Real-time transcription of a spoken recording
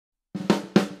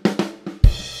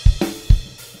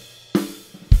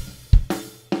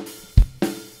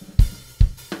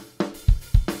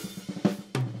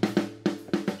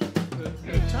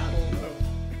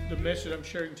message I'm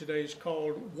sharing today is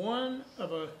called One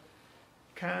of a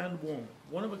Kind Woman.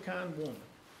 One of a Kind Woman.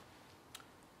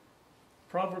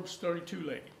 Proverbs 32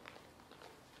 lady.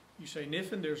 You say,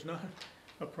 Kniffen, there's not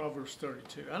a Proverbs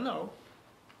 32. I know.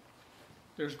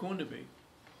 There's going to be.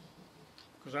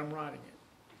 Because I'm writing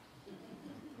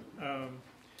it.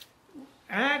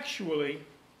 Actually,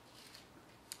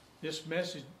 this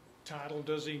message title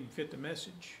doesn't even fit the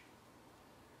message.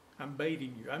 I'm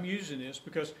baiting you. I'm using this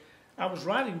because I was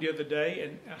writing the other day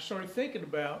and I started thinking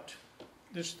about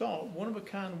this thought, one of a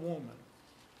kind woman.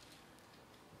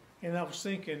 And I was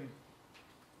thinking,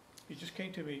 it just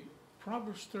came to me,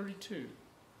 Proverbs 32.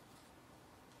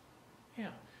 Yeah.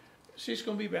 See, it's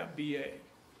going to be about B.A.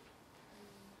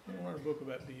 I'm going to write a book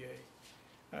about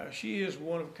B.A. She is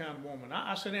one of a kind woman.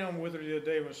 I sat down with her the other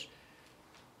day and was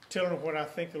telling her what I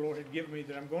think the Lord had given me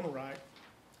that I'm going to write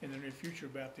in the near future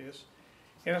about this.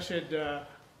 And I said,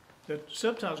 the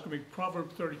subtitle's going to be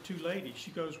Proverbs 32 lady.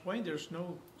 She goes, Wayne, there's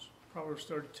no Proverbs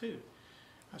 32.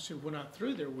 I said, when I'm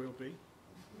through, there will be.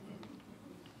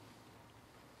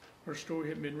 Her story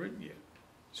hadn't been written yet.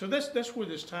 So that's where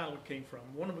this title came from,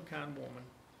 One of a Kind Woman,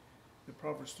 the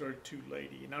Proverbs 32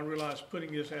 lady. And I realized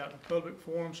putting this out in public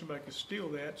forum, somebody could steal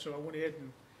that, so I went ahead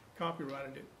and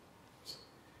copyrighted it.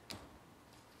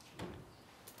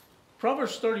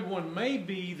 Proverbs 31 may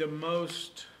be the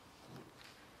most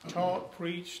taught,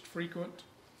 preached, frequent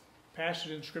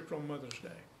passage in Scripture on Mother's Day.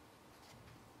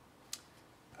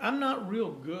 I'm not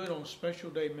real good on special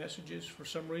day messages for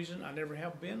some reason. I never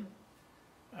have been.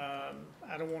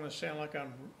 I don't want to sound like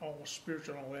I'm all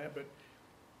spiritual and all that, but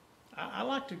I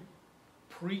like to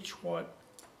preach what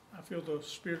I feel the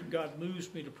Spirit of God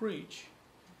moves me to preach.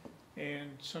 And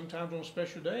sometimes on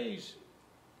special days,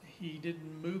 He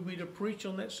didn't move me to preach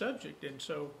on that subject, and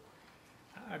so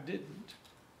I didn't.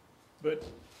 But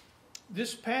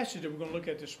this passage that we're going to look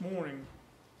at this morning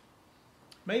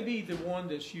may be the one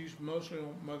that's used mostly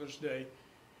on Mother's Day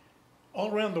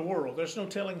all around the world. There's no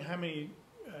telling how many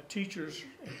teachers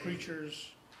and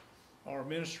preachers are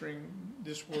ministering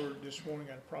this word this morning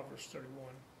out of Proverbs 31.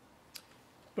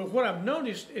 But what I've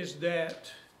noticed is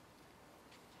that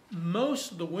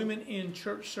most of the women in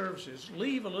church services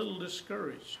leave a little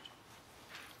discouraged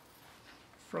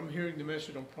from hearing the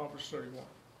message on Proverbs 31.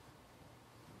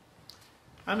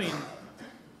 I mean,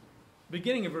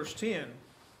 beginning of verse 10,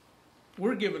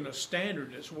 we're given a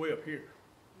standard that's way up here.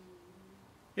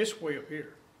 It's way up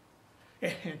here.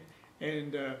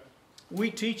 And we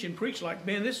teach and preach like,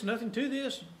 man, there's nothing to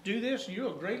this. Do this, and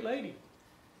you're a great lady.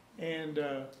 And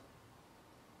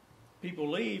people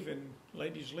leave, and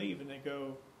ladies leave, and they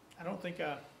go, I don't think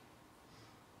I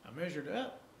measured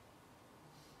up.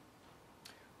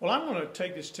 Well, I'm going to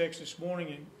take this text this morning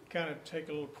and kind of take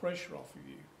a little pressure off of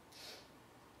you.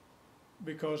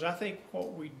 Because I think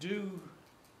what we do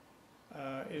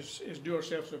is do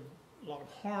ourselves a lot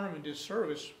of harm and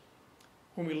disservice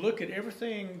when we look at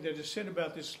everything that is said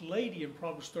about this lady in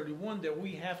Proverbs 31 that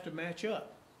we have to match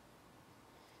up.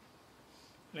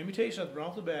 Let me tell you something right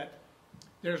off the bat.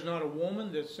 There's not a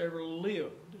woman that's ever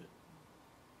lived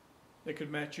that could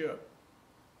match up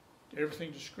to everything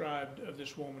described of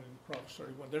this woman in Proverbs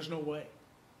 31. There's no way.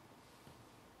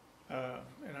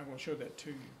 And I'm going to show that to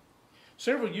you.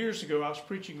 Several years ago, I was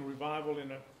preaching a revival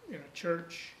in a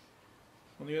church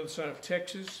on the other side of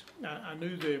Texas. I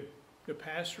knew the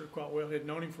pastor quite well, had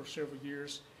known him for several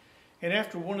years. And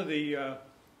after one of the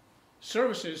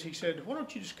services, he said, why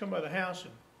don't you just come by the house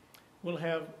and we'll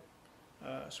have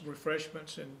some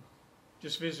refreshments and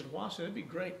just visit a while. I said, that'd be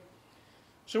great.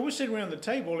 So we're sitting around the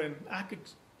table, and I could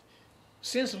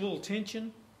sense a little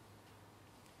tension.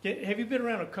 Have you been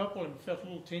around a couple and felt a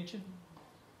little tension?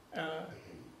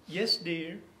 Yes,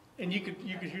 dear. And you could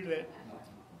hear that.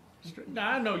 Now,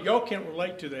 I know y'all can't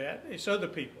relate to that. It's other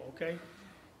people, okay?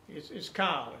 It's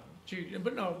Kyle and Judy.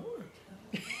 But no.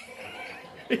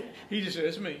 He just said,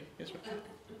 it's me. It's me.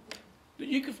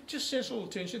 You could just sense a little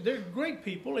tension. They're great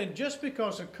people, and just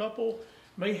because a couple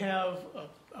may have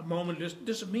a moment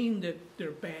doesn't mean that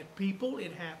they're bad people.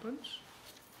 It happens.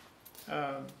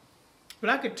 But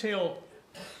I could tell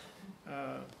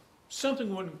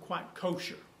something wasn't quite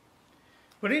kosher.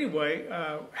 But anyway,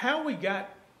 how we got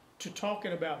to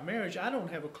talking about marriage, I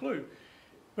don't have a clue.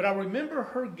 But I remember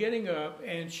her getting up,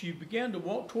 and she began to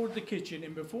walk toward the kitchen,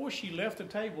 and before she left the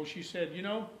table, she said, you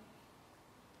know,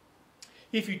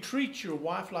 if you treat your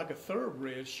wife like a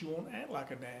thoroughbred, she won't act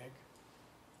like a nag.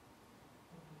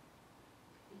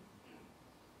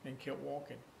 And kept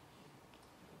walking.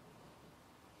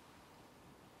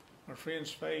 Our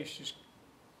friend's face just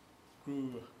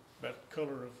grew about the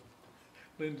color of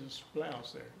Lyndon's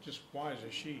blouse there, just wise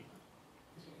as she.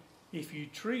 If you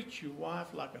treat your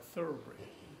wife like a thoroughbred,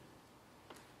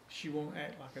 she won't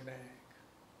act like a nag.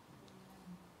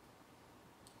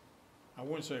 I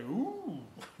wouldn't say, ooh,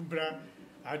 but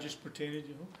I just pretended,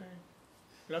 okay.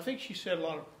 But I think she said a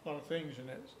lot of things in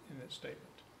that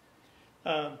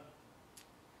statement.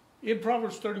 In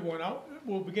Proverbs 31,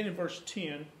 we'll begin in verse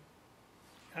 10.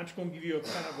 I'm just going to give you a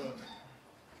kind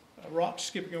of a rock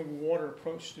skipping over water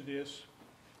approach to this.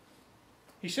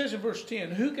 He says in verse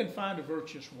 10, who can find a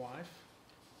virtuous wife?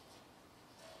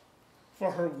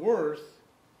 For her worth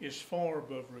is far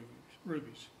above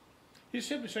rubies. He's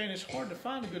simply saying it's hard to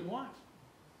find a good wife.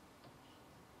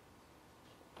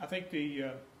 I think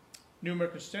the New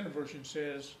American Standard Version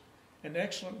says, an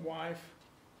excellent wife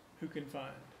who can find.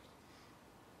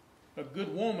 A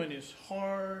good woman is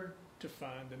hard to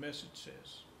find, the message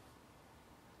says.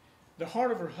 The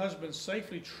heart of her husband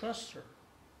safely trusts her,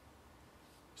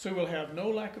 so will have no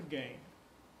lack of gain.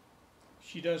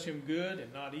 She does him good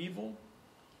and not evil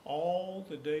all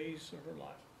the days of her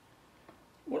life.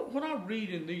 What I read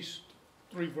in these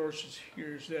 3 verses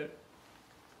here is that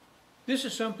this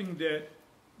is something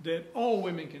that all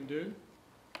women can do.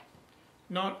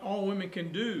 Not all women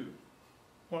can do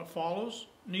what follows,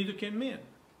 neither can men.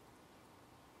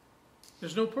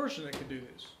 There's no person that can do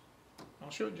this. I'll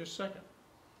show it in just a second.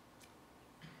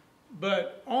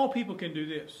 But all people can do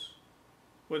this,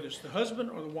 whether it's the husband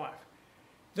or the wife.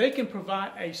 They can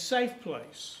provide a safe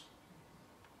place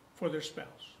for their spouse.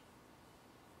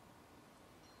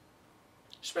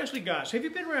 Especially guys. Have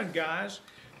you been around guys?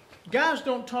 Guys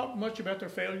don't talk much about their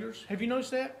failures. Have you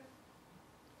noticed that?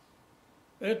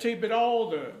 They'll tell you about all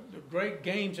the great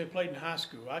games they played in high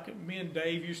school. Me and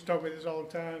Dave used to talk about this all the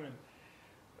time. And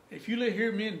if you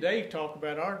hear me and Dave talk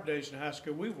about our days in high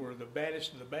school, we were the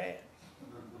baddest of the bad.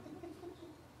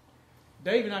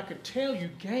 Dave and I could tell you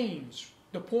games,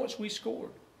 the points we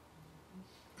scored.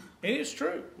 And it's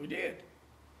true, we did.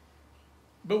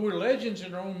 But we're legends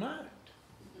in our own mind.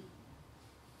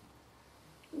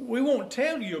 We won't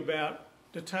tell you about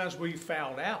the times we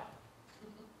fouled out,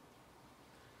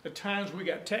 the times we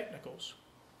got technicals,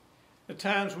 the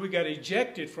times we got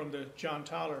ejected from the John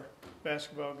Tyler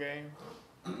basketball game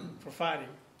for fighting.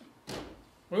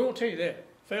 We won't tell you that.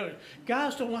 Failures.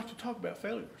 Guys don't like to talk about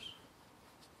failures.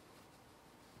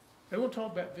 They won't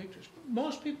talk about victories.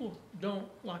 Most people don't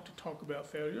like to talk about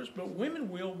failures, but women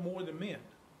will more than men.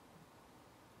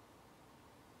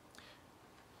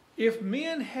 If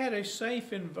men had a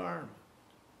safe environment,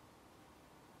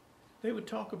 they would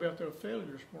talk about their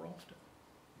failures more often.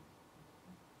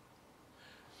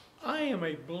 I am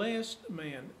a blessed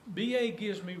man. BA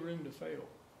gives me room to fail.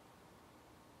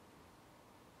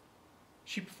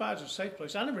 She provides a safe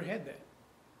place. I never had that.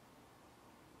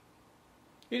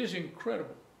 It is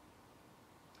incredible.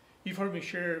 You've heard me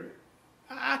share,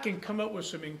 I can come up with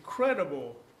some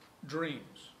incredible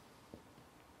dreams.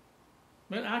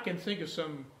 Man, I can think of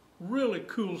some really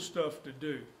cool stuff to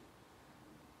do.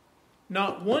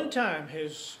 Not one time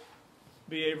has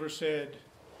B ever said,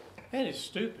 that is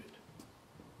stupid.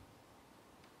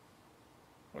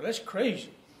 Or that's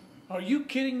crazy. Are you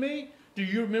kidding me? Do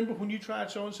you remember when you tried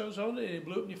so-and-so and it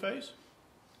blew up in your face?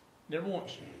 Never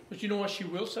once. But you know what she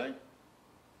will say?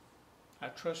 I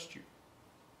trust you.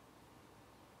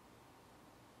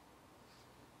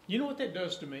 You know what that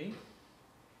does to me?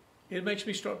 It makes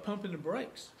me start pumping the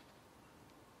brakes.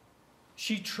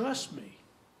 She trusts me.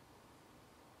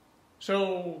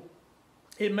 So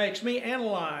it makes me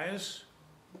analyze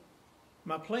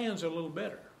my plans a little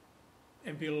better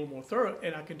and be a little more thorough.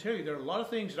 And I can tell you there are a lot of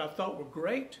things that I thought were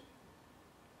great,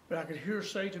 but I could hear her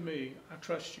say to me, I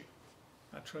trust you.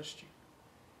 I trust you.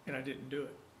 And I didn't do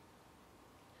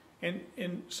it.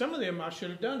 And some of them I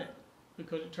should have done it,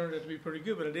 because it turned out to be pretty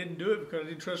good, but I didn't do it because I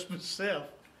didn't trust myself.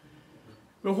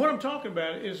 But what I'm talking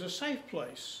about is a safe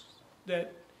place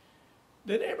that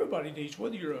everybody needs,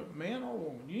 whether you're a man or a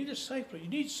woman. You need a safe place. You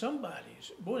need somebody.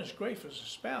 Boy, it's great for a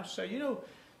spouse to say, you know,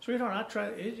 sweetheart, I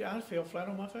tried it. I fell flat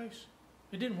on my face.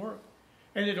 It didn't work.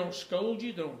 And they don't scold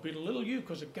you. They don't belittle you,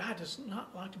 because a guy does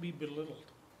not like to be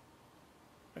belittled.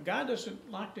 A guy doesn't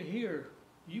like to hear,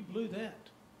 you blew that.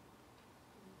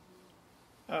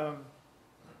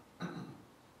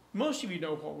 Most of you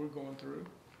know what we're going through.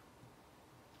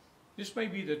 This may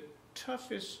be the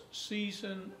toughest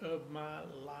season of my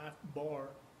life, bar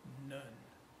none.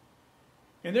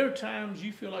 And there are times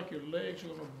you feel like your legs are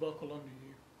going to buckle under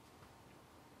you.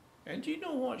 And do you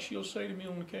know what she'll say to me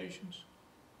on occasions?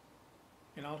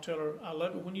 And I'll tell her, I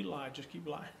love it when you lie, just keep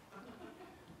lying.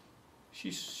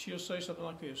 She'll say something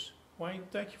like this, Wayne,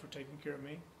 thank you for taking care of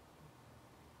me.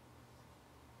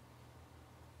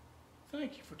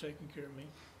 Thank you for taking care of me.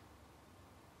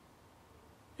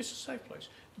 It's a safe place.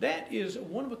 That is a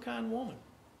one-of-a-kind woman.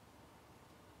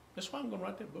 That's why I'm going to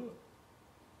write that book.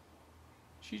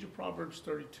 She's a Proverbs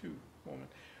 32 woman.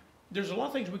 There's a lot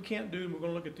of things we can't do, and we're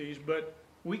going to look at these, but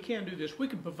we can do this. We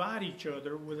can provide each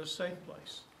other with a safe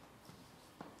place.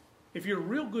 If you're a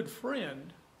real good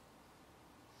friend,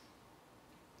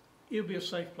 it'll be a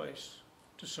safe place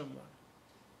to someone.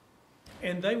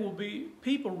 And they will be,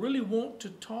 people really want to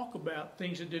talk about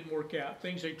things that didn't work out,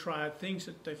 things they tried, things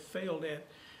that they failed at.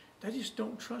 They just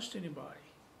don't trust anybody.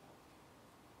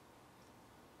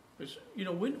 It's, you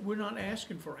know, we're not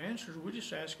asking for answers. We're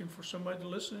just asking for somebody to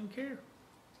listen and care.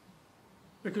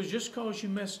 Because just because you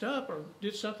messed up or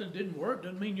did something that didn't work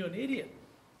doesn't mean you're an idiot.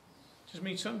 It just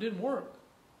means something didn't work.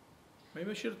 Maybe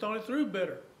I should have thought it through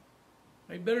better.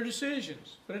 Made better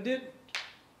decisions, but I didn't.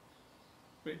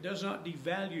 But it does not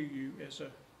devalue you as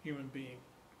a human being.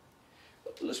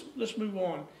 Let's move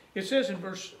on. It says in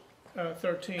verse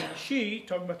 13, she,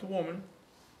 talking about the woman,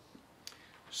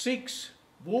 seeks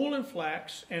wool and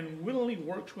flax and willingly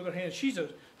works with her hands. She's a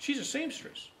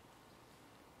seamstress.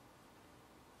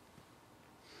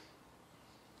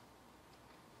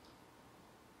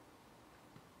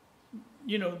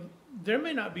 You know, there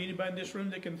may not be anybody in this room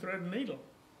that can thread a needle.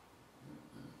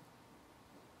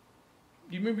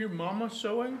 Do you remember your mama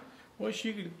sewing? Well,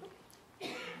 she could. It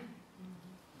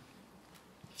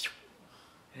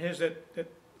has that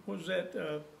what was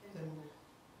that?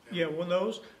 Yeah, one of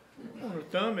those on her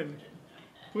thumb and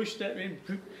push that in.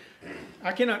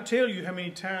 I cannot tell you how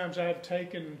many times I've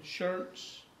taken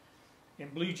shirts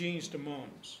and blue jeans to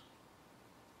Mom's.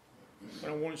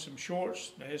 When I wanted some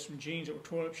shorts, I had some jeans that were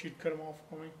torn up, she'd cut them off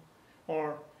for me.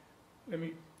 Or,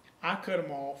 I cut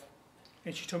them off,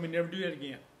 and she told me never do that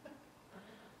again.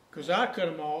 Because I cut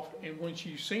them off, and when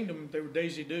she seen them, they were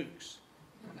Daisy Dukes.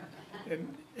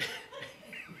 And,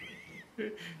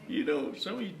 you know,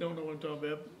 some of you don't know what I'm talking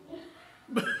about.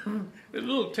 But a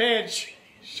little tad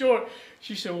short.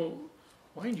 She said, well,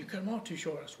 why didn't you cut them off too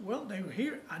short? I said, well, they were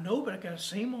here. I know, but I got to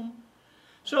seam them.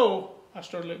 So I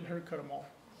started letting her cut them off.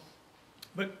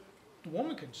 But the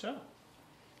woman can sew.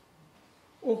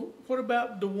 Well, what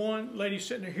about the one lady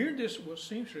sitting there? Hearing this was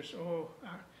seamstress. Oh,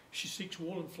 she seeks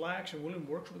wool and flax and wool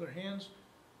works with her hands.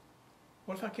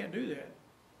 What if I can't do that?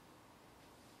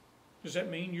 Does that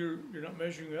mean you're not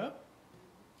measuring up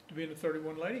to being a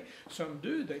 31 lady? Some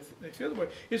do. They feel the way.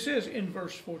 It says in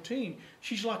verse 14,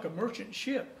 she's like a merchant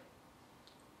ship.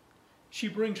 She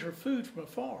brings her food from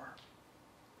afar.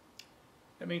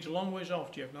 That means a long ways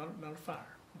off, Jeff, not a fire.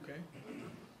 Okay.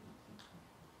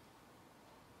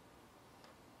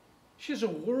 She has a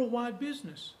worldwide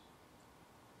business.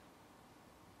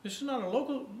 This is not a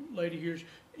local lady here.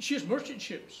 She has merchant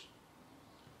ships.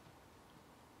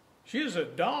 She has a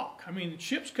dock. I mean,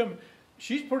 ships come.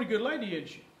 She's a pretty good lady, isn't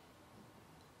she?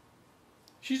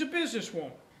 She's a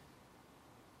businesswoman.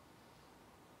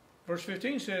 Verse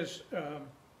 15 says,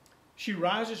 she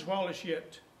rises while it's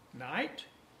yet night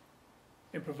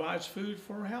and provides food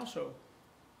for her household.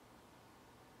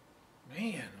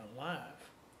 Man alive.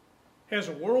 Has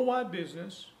a worldwide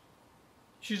business.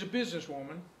 She's a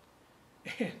businesswoman.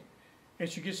 And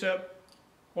she gets up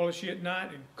while it's yet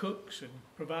night and cooks and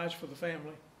provides for the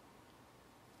family.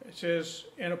 It says,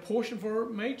 and a portion for her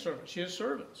maidservants. She has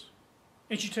servants.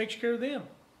 And she takes care of them.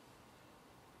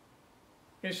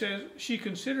 It says, she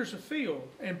considers a field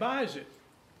and buys it.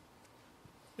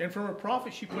 And from her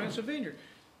profit, she plants a vineyard.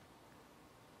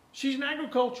 She's in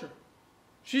agriculture.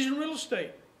 She's in real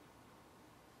estate.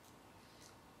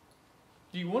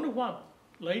 Do you wonder why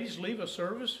ladies leave a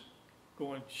service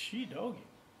going, she doggy?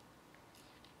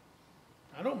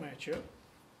 I don't match up.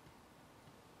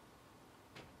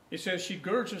 It says she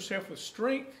girds herself with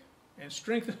strength and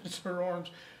strengthens her arms.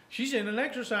 She's in an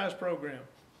exercise program.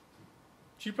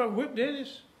 She's probably whipped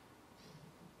Dennis.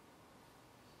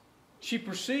 She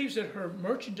perceives that her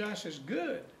merchandise is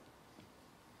good.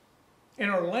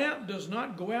 And her lamp does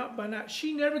not go out by night.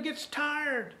 She never gets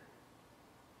tired.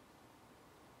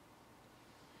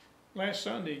 Last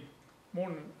Sunday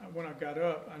morning when I got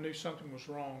up, I knew something was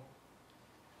wrong.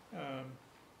 I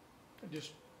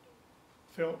just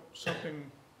felt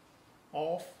something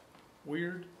off,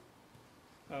 weird.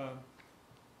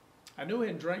 I knew I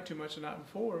hadn't drank too much the night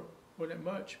before. Wasn't that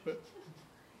much, but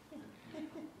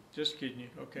just kidding you.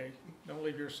 Okay, don't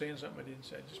leave here saying something I didn't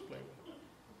say. Just play with it.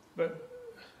 But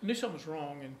I knew something was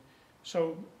wrong, and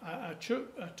so I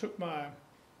took my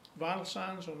vital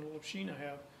signs on the little machine I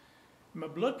have. My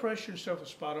blood pressure and stuff was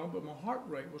spot on, but my heart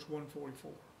rate was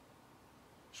 144.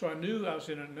 So I knew I was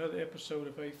in another episode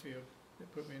of AFib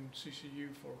that put me in CCU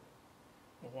for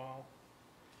a while.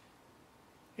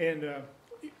 And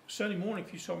Sunday morning,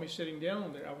 if you saw me sitting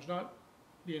down there, I was not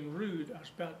being rude, I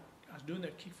was doing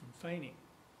that to keep from fainting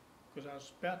because I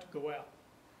was about to go out.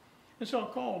 And so I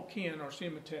called Ken or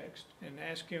sent him a text and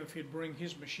asked him if he'd bring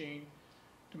his machine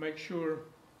to make sure,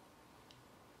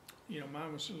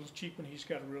 mine was a little cheap one. He's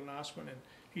got a real nice one. And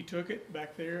he took it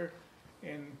back there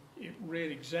and it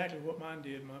read exactly what mine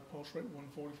did. My pulse rate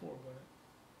 144 with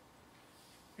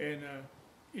it. And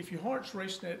if your heart's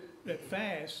racing that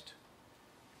fast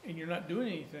and you're not doing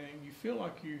anything, you feel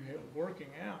like you're working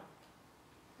out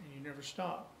and you never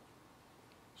stop.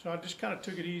 So I just kind of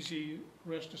took it easy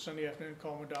rest of Sunday afternoon,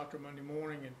 called my doctor Monday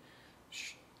morning, and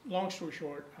long story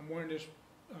short, I'm wearing this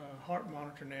heart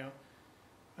monitor now.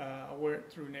 I'll wear it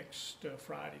through next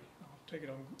Friday. I'll take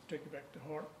it back to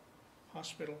heart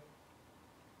hospital.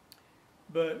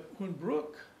 But when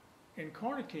Brooke and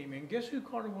Carter came in, guess who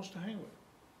Carter wants to hang with?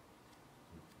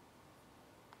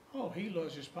 Oh, he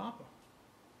loves his papa.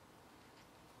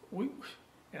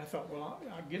 And I thought, well,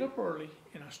 I'll get up early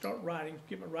and I start writing,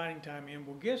 get my writing time in.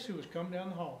 Well, guess who was coming down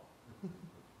the hall?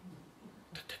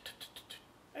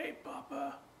 Hey,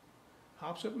 Papa.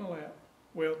 Hops up in my lap.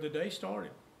 Well, the day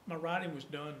started. My writing was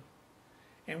done.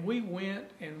 And we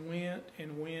went and went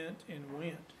and went and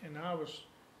went. And I was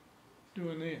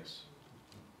doing this.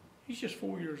 He's just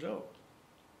 4 years old.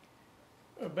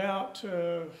 About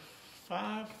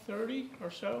 5:30 or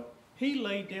so, he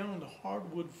laid down on the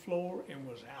hardwood floor and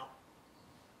was out.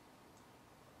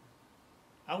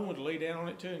 I wanted to lay down on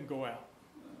it too and go out,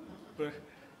 but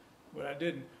I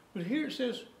didn't. But here it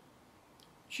says,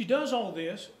 she does all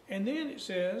this, and then it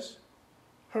says,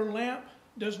 her lamp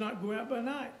does not go out by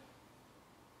night.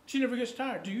 She never gets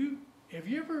tired. Can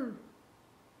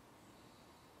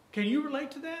you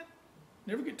relate to that?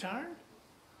 Never get tired?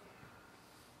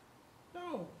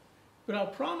 No. But I'll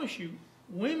promise you,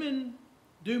 women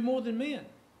do more than men.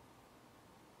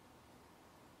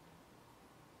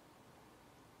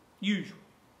 Usually.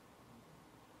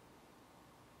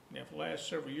 Now, for the last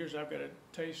several years, I've got a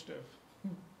taste of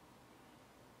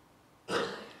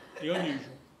the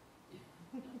unusual.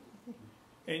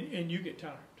 And you get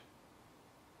tired.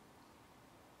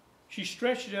 She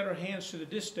stretches out her hands to the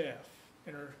distaff,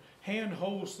 and her hand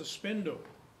holds the spindle.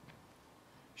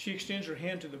 She extends her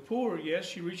hand to the poor. Yes,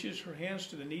 she reaches her hands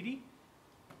to the needy.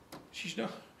 She's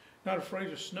not afraid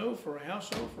of snow for her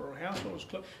household's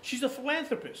clothes. She's a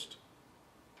philanthropist.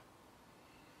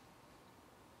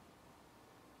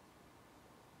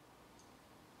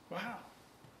 Wow.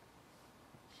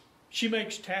 She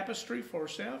makes tapestry for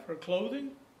herself. Her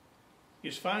clothing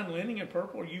is fine linen and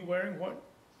purple. Are you wearing what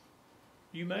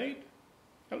you made?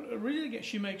 Read it again.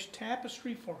 She makes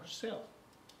tapestry for herself.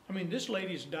 I mean, this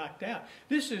lady is docked out.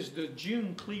 This is the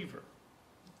June Cleaver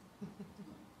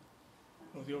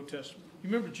of the Old Testament. You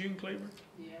remember June Cleaver?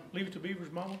 Yeah. Leave It to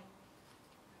Beaver's mama?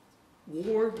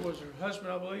 Ward was her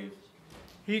husband, I believe.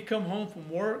 He'd come home from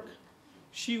work.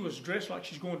 She was dressed like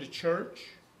she's going to church.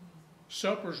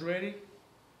 Supper's ready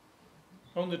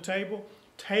on the table.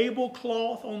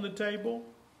 Tablecloth on the table.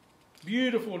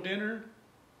 Beautiful dinner.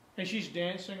 And she's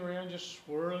dancing around, just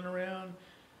swirling around.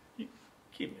 Give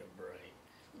me a break.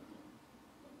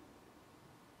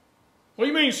 What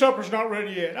do you mean supper's not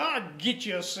ready yet? I'll get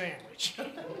you a sandwich.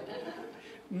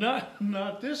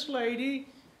 Not this lady.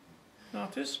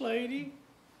 Not this lady.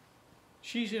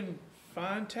 She's in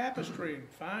fine tapestry and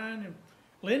fine and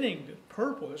linen,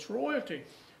 purple. That's royalty.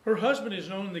 Her husband is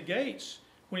known in the gates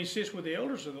when he sits with the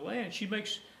elders of the land. She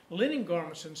makes linen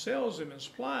garments and sells them and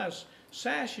supplies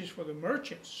sashes for the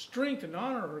merchants. Strength and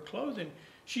honor are her clothing.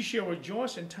 She shall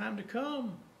rejoice in time to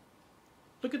come.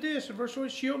 Look at this in verse 1.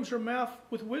 She opens her mouth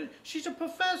with wisdom. She's a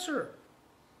professor.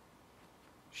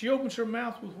 She opens her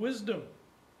mouth with wisdom.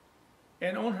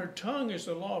 And on her tongue is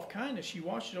the law of kindness. She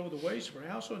watches over the ways of her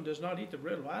household and does not eat the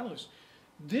bread of idleness.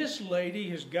 This lady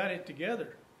has got it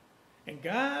together. And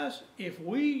guys, if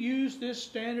we use this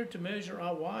standard to measure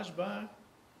our wives by,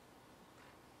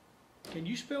 can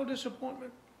you spell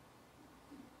disappointment?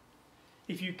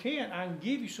 If you can't, I can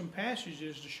give you some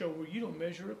passages to show where you don't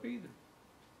measure up either.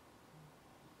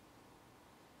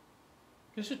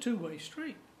 It's a two-way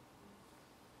street.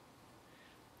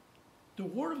 The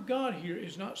Word of God here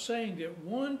is not saying that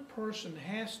one person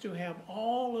has to have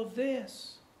all of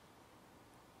this.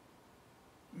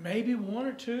 Maybe one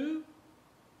or two,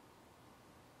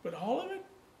 but all of it?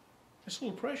 That's a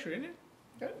little pressure, isn't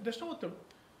it? That's not what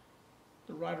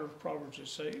the writer of Proverbs is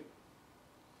saying.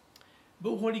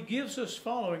 But what he gives us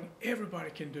following, everybody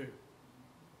can do.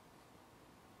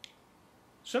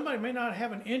 Somebody may not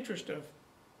have an interest of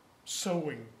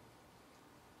sewing.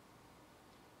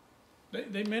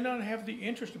 They may not have the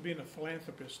interest of being a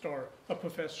philanthropist or a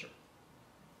professor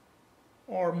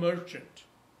or a merchant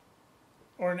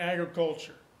or in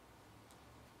agriculture.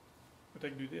 But they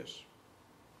can do this.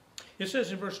 It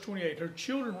says in verse 28, her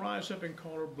children rise up and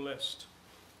call her blessed.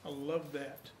 I love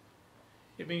that.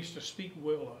 It means to speak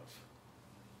well of.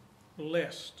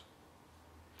 Blessed.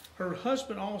 Her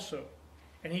husband also,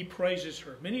 and he praises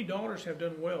her. Many daughters have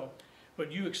done well,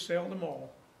 but you excel them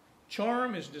all.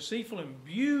 Charm is deceitful and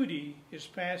beauty is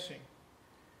passing.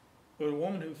 But a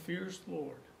woman who fears the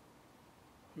Lord,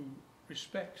 who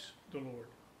respects the Lord,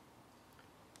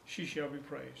 she shall be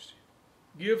praised.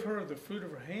 Give her the fruit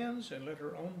of her hands, and let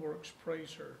her own works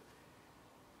praise her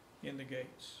in the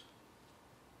gates.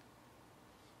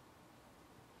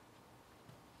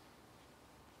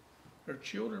 Her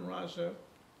children rise up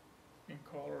and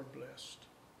call her blessed.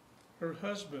 Her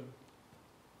husband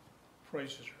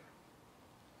praises her.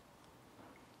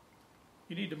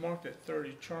 You need to mark that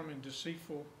 30. Charm and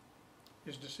deceitful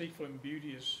is deceitful and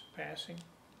beauty is passing.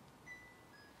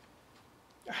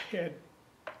 I had,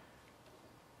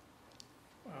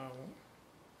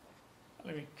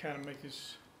 let me kind of make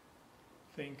this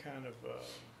thing kind of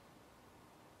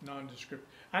nondescript.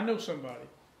 I know somebody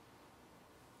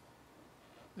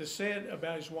that said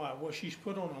about his wife, well, she's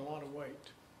put on a lot of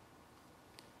weight.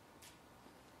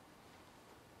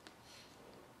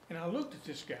 And I looked at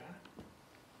this guy,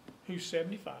 who's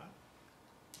 75,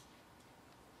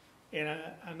 and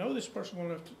I know this person well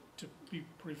enough to be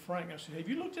pretty frank. I said, have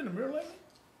you looked in the mirror lately?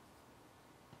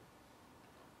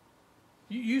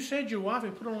 You said your wife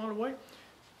had put on a lot of weight.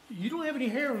 You don't have any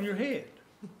hair on your head.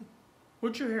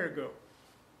 Where'd your hair go?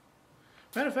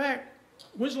 Matter of fact,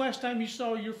 when's the last time you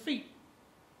saw your feet?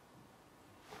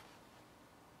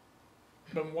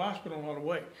 But my wife's put on a lot of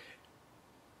weight.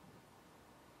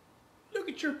 Look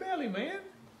at your belly, man.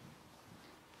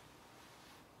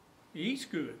 He eats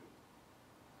good.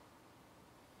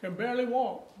 Can barely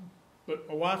walk. But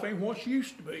my wife ain't what she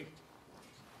used to be.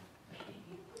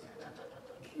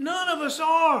 None of us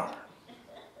are.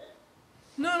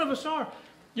 None of us are.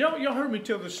 Y'all heard me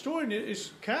tell the story, and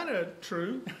it's kind of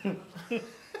true.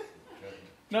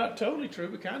 Not totally true,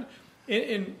 but kind of.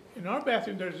 In our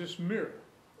bathroom, there's this mirror.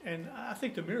 And I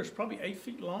think the mirror is probably 8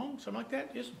 feet long, something like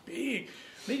that. It's big.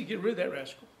 I need to get rid of that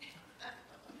rascal.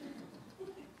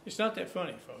 It's not that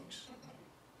funny, folks.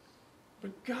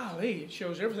 But golly, it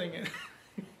shows everything.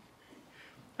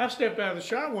 I stepped out of the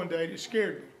shower one day and it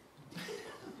scared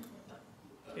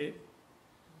me.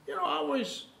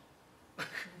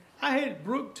 I had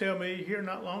Brooke tell me here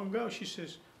not long ago, she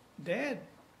says, Dad,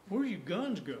 where'd your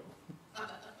guns go?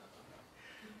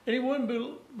 And it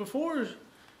wasn't before,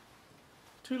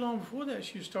 too long before that,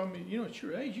 she was telling me, at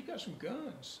your age, you got some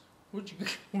guns. Where'd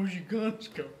your guns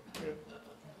go? Yeah.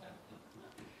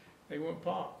 They went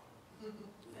pop.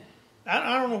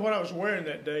 I don't know what I was wearing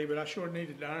that day, but I sure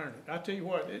needed to iron it. I tell you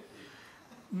what,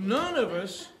 none of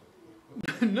us,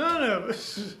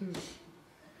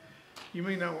 you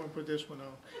may not want to put this one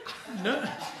on.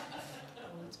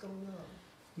 What's going on?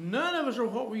 None of us are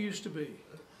what we used to be.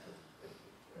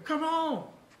 Come on.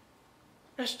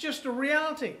 That's just a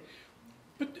reality.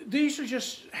 But these are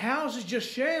just houses,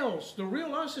 just shells. The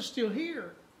real us is still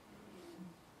here.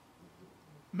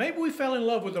 Maybe we fell in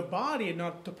love with the body and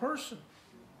not the person.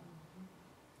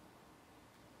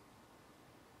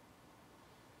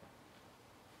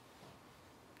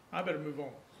 I better move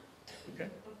on. Okay?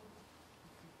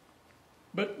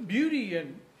 But beauty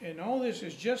and all this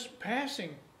is just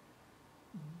passing.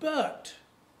 But,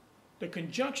 the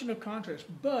conjunction of contrast,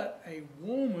 but a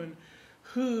woman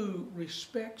who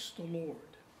respects the Lord,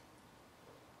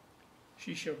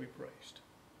 she shall be praised.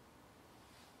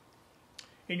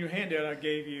 In your handout, I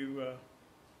gave you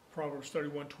Proverbs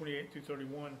 31, 28 through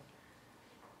 31.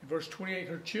 In verse 28,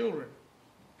 her children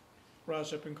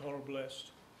rise up and call her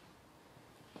blessed.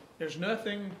 There's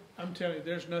nothing, I'm telling you,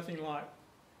 there's nothing like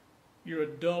your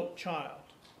adult child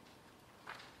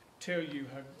tell you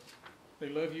how they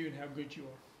love you and how good you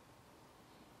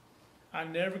are. I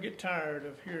never get tired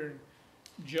of hearing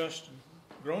Justin,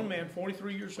 grown man,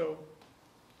 43 years old,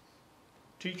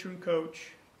 teacher and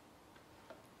coach.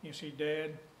 You see,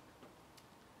 Dad,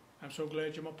 I'm so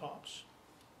glad you're my pops.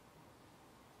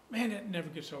 Man, that never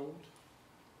gets old.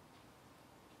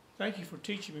 Thank you for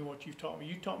teaching me what you've taught me.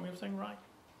 You taught me everything right.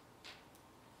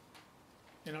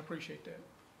 And I appreciate that.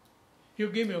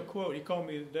 He'll give me a quote. He called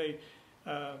me the other day.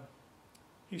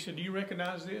 He said, do you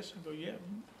recognize this? I go, yeah.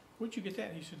 Where'd you get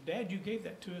that? He said, Dad, you gave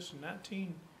that to us in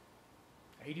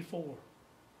 1984.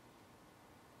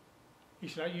 He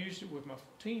said, I used it with my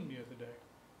team the other day.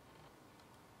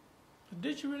 I said,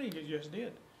 did you really? He said, yes, I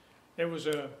did. There was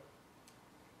an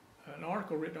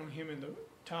article written on him in the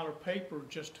Tyler paper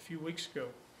just a few weeks ago.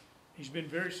 He's been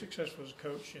very successful as a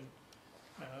coach, and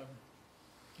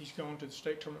He's gone to the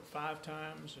state tournament 5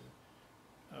 times,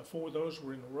 and 4 of those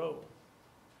were in a row.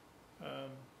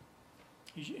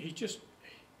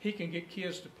 He can get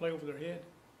kids to play over their head.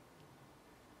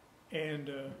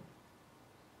 And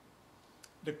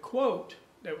the quote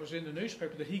that was in the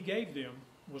newspaper that he gave them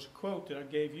was a quote that I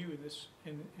gave you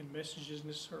in messages in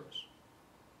this service.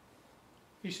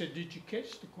 He said, "Did you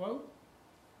catch the quote?"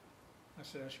 I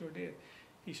said, "I sure did."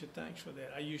 He said, "Thanks for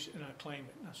that. I use it and I claim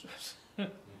it." And I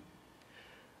said,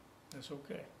 "That's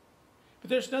okay." But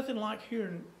there's nothing like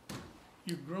hearing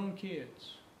your grown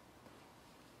kids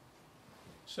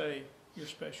say, "You're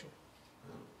special.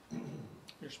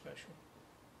 You're special."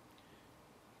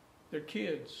 Their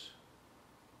kids,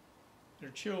 their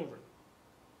children,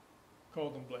 call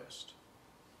them blessed.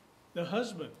 The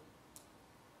husband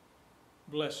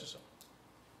blesses them.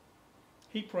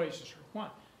 He praises her. Why?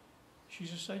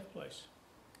 She's a safe place.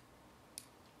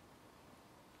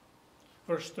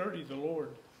 Verse 30, the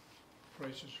Lord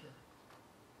praises her.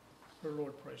 Her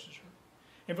Lord praises her.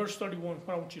 In verse 31, what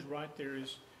I want you to write there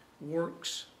is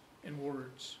works and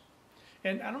words.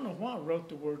 And I don't know why I wrote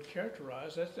the word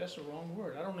characterize. That's the wrong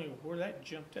word. I don't know where that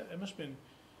jumped out. It must have been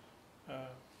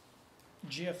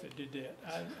Jeff that did that.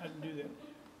 I didn't do that.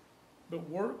 But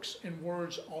works and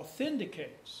words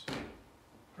authenticates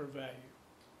her value.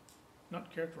 Not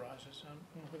characterizes. I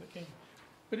don't know where that came from.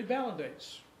 But it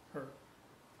validates her.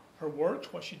 Her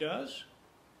works, what she does,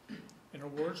 and her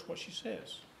words, what she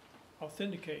says,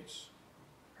 authenticates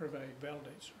her value,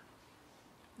 validates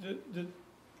her. The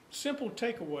simple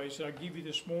takeaways that I give you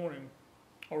this morning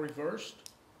are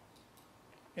reversed,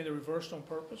 and they're reversed on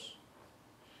purpose.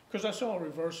 Because I saw a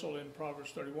reversal in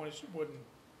Proverbs 31. It wasn't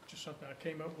just something I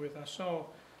came up with. I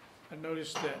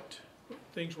noticed that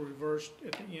things were reversed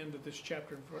at the end of this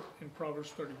chapter in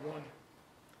Proverbs 31.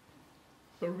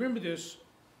 But remember this,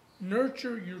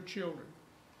 nurture your children.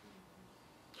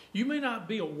 You may not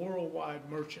be a worldwide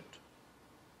merchant.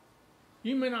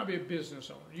 You may not be a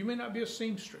business owner. You may not be a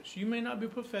seamstress. You may not be a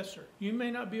professor. You may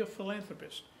not be a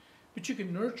philanthropist. But you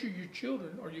can nurture your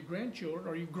children or your grandchildren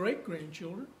or your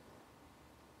great-grandchildren.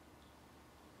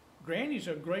 Granny's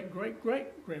a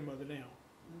great-great-great-grandmother now.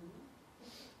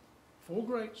 4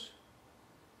 greats.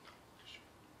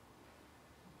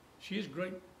 She is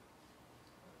great.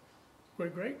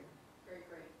 Great-great? Great.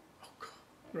 Oh, God.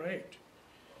 Great.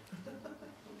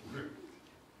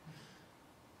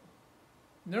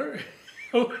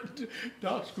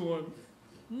 Doc's going,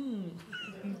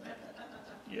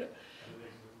 yeah.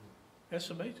 That's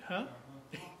amazing, huh?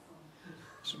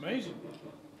 It's amazing.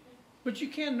 But you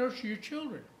can nurture your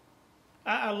children.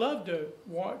 I love to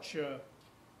watch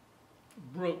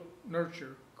Brooke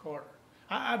nurture Carter.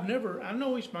 I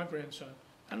know he's my grandson.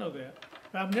 I know that.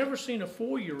 But I've never seen a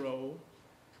 4-year-old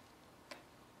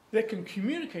that can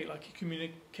communicate like he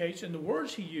communicates and the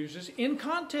words he uses in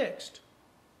context.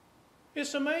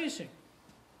 It's amazing.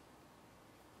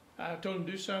 I told him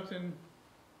to do something,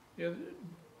 I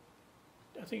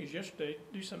think it was yesterday,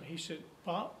 do something. He said,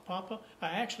 "Papa, I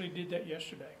actually did that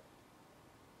yesterday."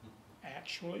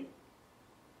 Actually?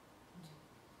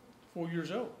 4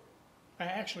 years old. I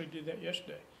actually did that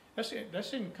yesterday.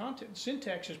 That's in content.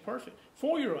 Syntax is perfect.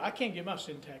 4-year-old, I can't get my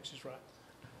syntaxes right.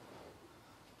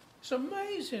 It's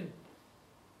amazing.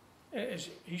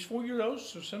 He's 4 years old,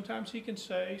 so sometimes he can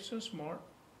say some smart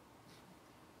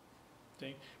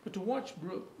thing. But to watch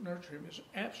Brooke nurture him is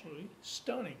absolutely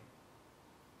stunning.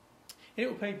 And it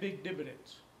will pay big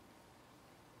dividends.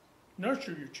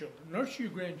 Nurture your children. Nurture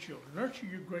your grandchildren. Nurture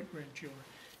your great-grandchildren.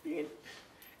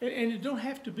 And it don't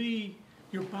have to be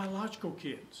your biological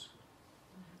kids.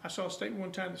 I saw a statement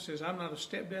one time that says, "I'm not a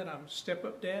stepdad, I'm a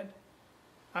step-up dad."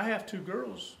 I have 2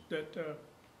 girls that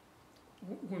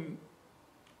when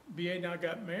B.A. and I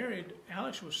got married,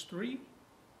 Alex was 3,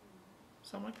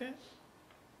 something like that.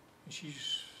 And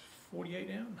she's 48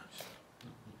 now.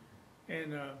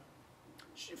 And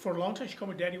for a long time, she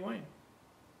called me Daddy Wayne.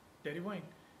 Daddy Wayne.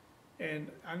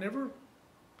 And I never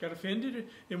got offended.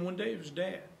 And one day it was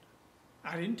Dad.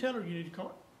 I didn't tell her you need to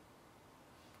call.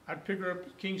 I'd pick her up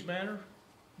at Kings Manor,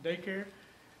 daycare,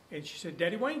 and she said,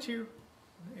 "Daddy Wayne's here."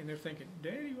 And they're thinking,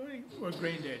 "Daddy Wayne?" Well,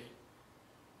 Granddaddy.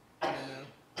 And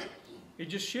it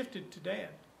just shifted to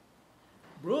Dad.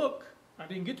 Brooke, I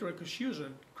didn't get to her because she was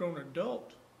a grown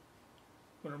adult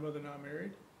when her mother and I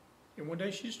married. And one day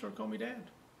she just started calling me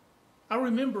Dad. I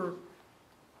remember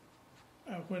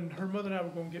when her mother and I were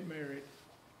going to get married,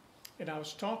 and I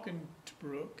was talking to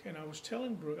Brooke, and I was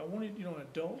telling Brooke, I wanted, an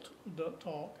adult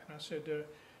talk, and I said,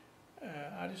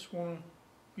 I just want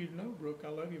you to know, Brooke, I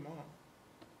love you, Mom.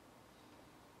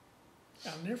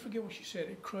 I'll never forget what she said.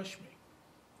 It crushed me.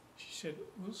 She said,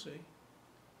 "We'll see."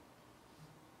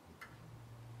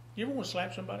 You ever want to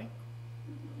slap somebody?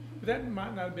 But that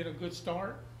might not have been a good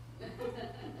start.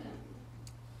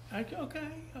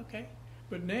 Okay.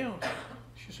 But now,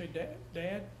 she'll say,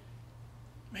 Dad,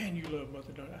 man, you love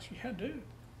Mother, don't you? I said, yeah, I do.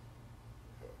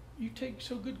 You take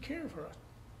so good care of her.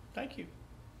 Thank you.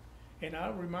 And I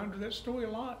remind her that story a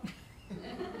lot.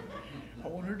 I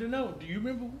want her to know, do you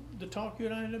remember the talk you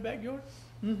and I in the backyard?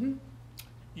 Mm-hmm.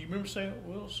 You remember saying,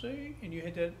 we'll see, and you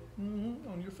had that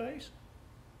on your face?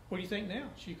 What do you think now?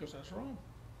 She goes, that's wrong.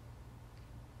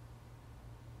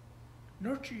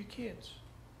 Nurture your kids.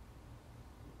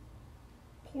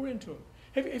 Pour into them.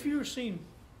 Have you ever seen,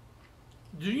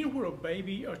 do you know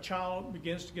where a child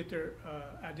begins to get their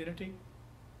identity?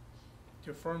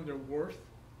 To affirm their worth?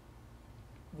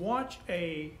 Watch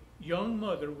a young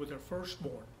mother with her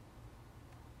firstborn.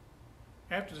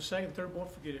 After the second, third born,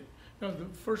 forget it. No, the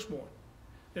firstborn.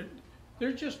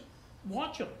 They're just,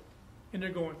 watch them. And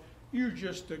they're going, you're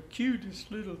just the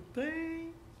cutest little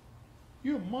thing.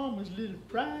 You're mama's little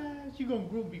prize. You're going to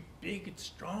grow and be big and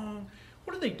strong.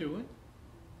 What are they doing?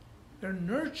 They're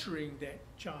nurturing that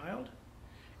child,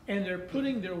 and they're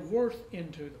putting their worth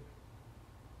into them.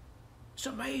 It's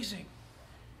amazing.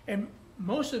 And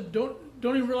most of them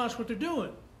don't even realize what they're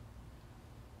doing.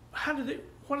 Why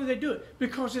do they do it?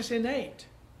 Because it's innate.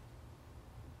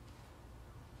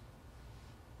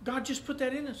 God just put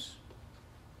that in us.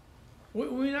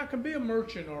 We're not going to be a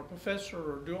merchant or a professor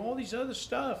or do all these other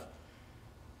stuff.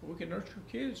 We can nurture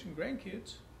kids and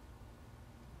grandkids.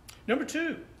 Number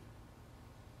 2,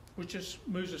 which just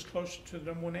moves us closer to the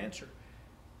number 1 answer.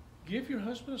 Give your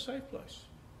husband a safe place.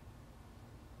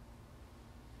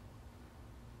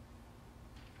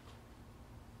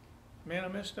 Man, I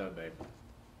messed up, babe.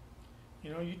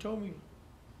 You know, you told me,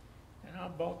 and I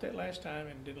bought that last time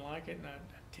and didn't like it, and I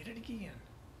did it again.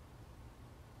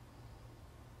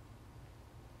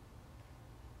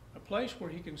 A place where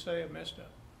he can say, I messed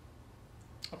up.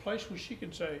 A place where she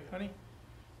can say, honey,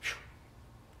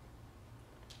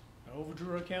 I overdrew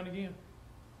her account again.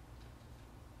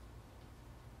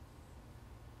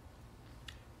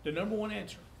 The number 1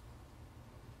 answer.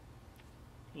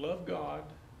 Love God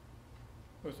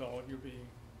with all of your being.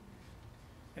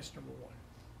 That's number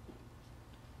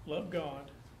 1. Love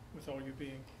God with all your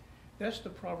being. That's the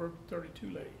Proverbs 32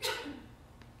 lady.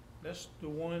 That's the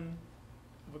one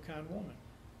of a kind woman.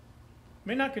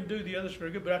 May not can do the others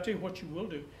very good, but I'll tell you what you will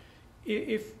do.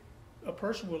 If a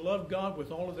person will love God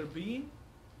with all of their being,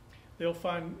 they'll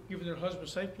find giving their husband a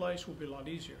safe place will be a lot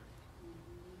easier.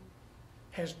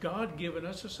 Has God given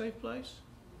us a safe place?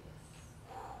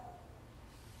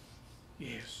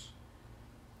 Yes.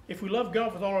 If we love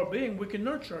God with all our being, we can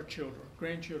nurture our children,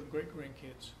 grandchildren,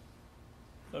 great-grandkids.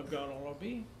 Love God all our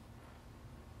being.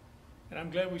 And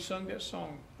I'm glad we sung that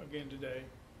song again today.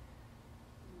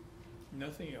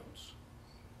 Nothing else.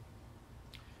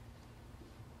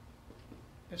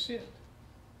 That's it.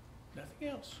 Nothing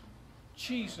else.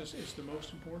 Jesus is the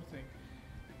most important thing.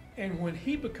 And when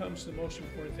he becomes the most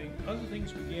important thing, other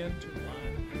things begin to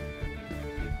line.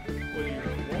 Whether you're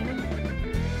a woman,